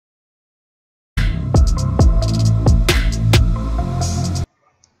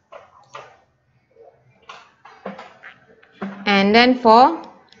And then for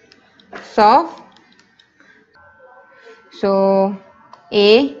solve, so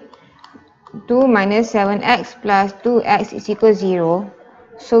A 2 minus 7x plus 2x is equal to 0.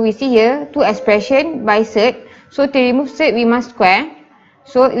 So we see here two expression by surd. So to remove surd we must square.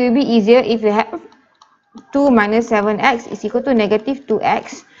 So it will be easier if we have 2 minus 7x is equal to negative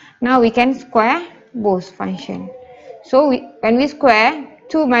 2x. Now we can square both function. So when we square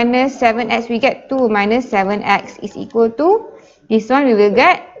 2 minus 7x, we get 2 minus 7x is equal to, this one we will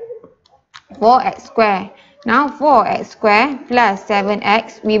get 4x square. Now 4x square plus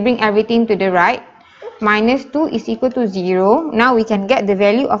 7x, we bring everything to the right. Minus 2 is equal to 0. Now we can get the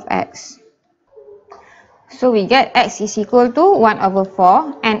value of x. So we get x is equal to 1 over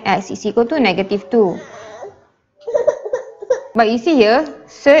 4 and x is equal to negative 2. But you see here,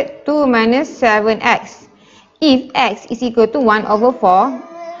 surd 2 minus 7x. If x is equal to 1 over 4,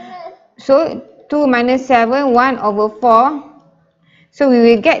 so 2 minus 7, 1 over 4. So we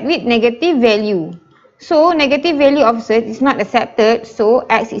will get with negative value. So negative value of surd is not accepted. So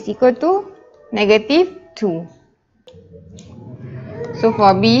x is equal to negative 2. So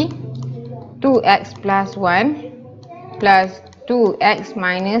for B, 2x plus 1 plus 2x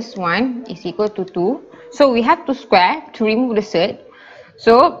minus 1 is equal to 2. So we have to square to remove the surd.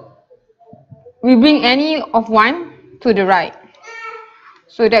 So we bring any of 1 to the right.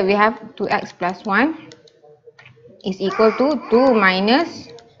 So that we have 2x plus 1 is equal to 2 minus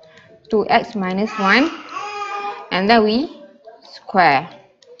 2x minus 1. And then we square.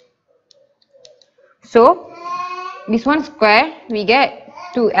 So this one square, we get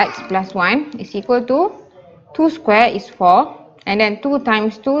 2x plus 1 is equal to 2 square is 4. And then 2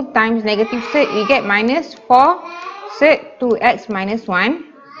 times negative surd, we get minus 4 surd 2x minus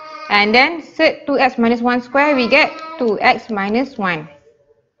 1. And then surd 2x minus 1 square, we get 2x minus 1.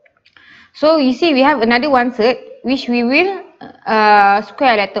 So you see we have another one surd which we will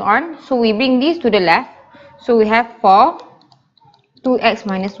square later on. So we bring this to the left. So we have 4 2x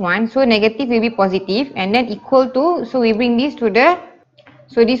minus 1. So negative will be positive and then equal to, so we bring this to the,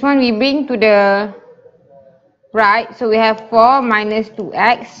 so this one we bring to the right. So we have 4 minus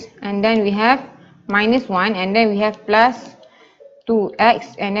 2x and then we have minus 1 and then we have plus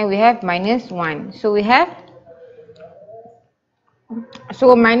 2x and then we have minus 1. So we have,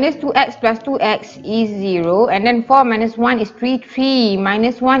 so minus 2x plus 2x is 0 and then 4 minus 1 is 3, 3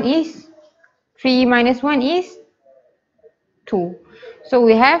 minus 1 is 3 minus 1 is 2. So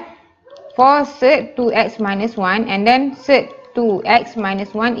we have 4 surd 2x minus 1 and then surd 2x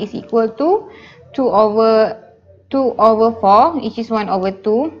minus 1 is equal to 2 over 4, which is 1 over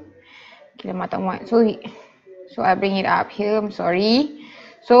 2. So I bring it up here, I'm sorry.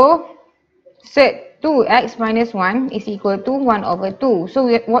 So surd 2x minus 1 is equal to 1 over 2. So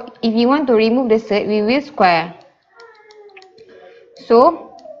if you want to remove the surd, we will square.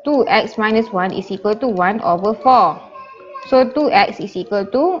 So 2x minus 1 is equal to 1 over 4. So 2x is equal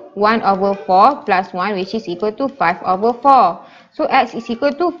to 1 over 4 plus 1, which is equal to 5 over 4. So x is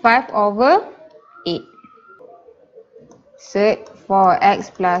equal to 5 over 8. Surd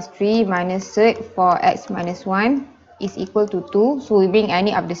 4x plus 3 minus surd 4x minus 1 is equal to 2. So we bring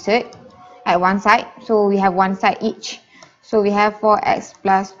any of the surd at one side. So we have one side each. So we have 4x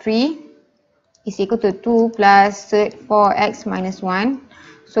plus 3 is equal to 2 plus surd 4x minus 1.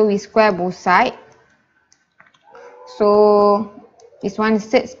 So we square both sides. So this one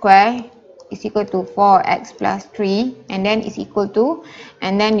surd square is equal to 4x plus 3 and then is equal to,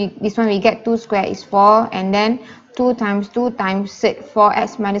 and then this one we get 2 square is 4 and then 2 times surd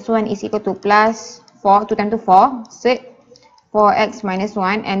 4x minus 1 is equal to plus 4, 2 times 2 4, surd 4x minus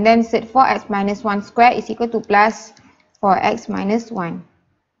 1 and then surd 4x minus 1 square is equal to plus 4x minus 1.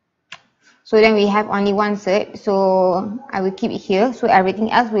 So then we have only one surd, so I will keep it here. So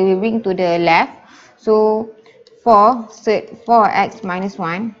everything else we will bring to the left. So 4 surd 4x minus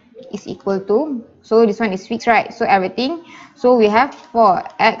 1 is equal to, so this one is fixed, right? So everything, so we have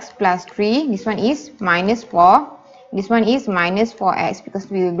 4x plus 3, this one is minus 4, this one is minus 4x because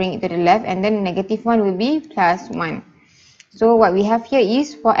we will bring it to the left, and then negative 1 will be plus 1. So what we have here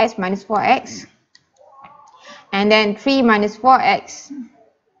is 4x minus 4x and then 3 minus 4x.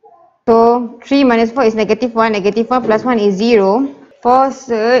 So 3 minus 4 is negative 1, negative 1 plus 1 is 0. 4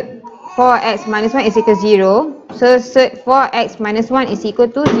 surd 4x minus 1 is equal to 0. So surd 4x minus 1 is equal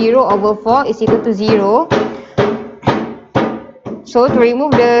to 0 over 4 is equal to 0. So to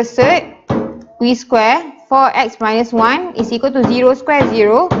remove the surd, we square 4x minus 1 is equal to 0 square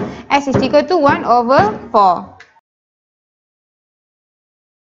 0. X is equal to 1 over 4.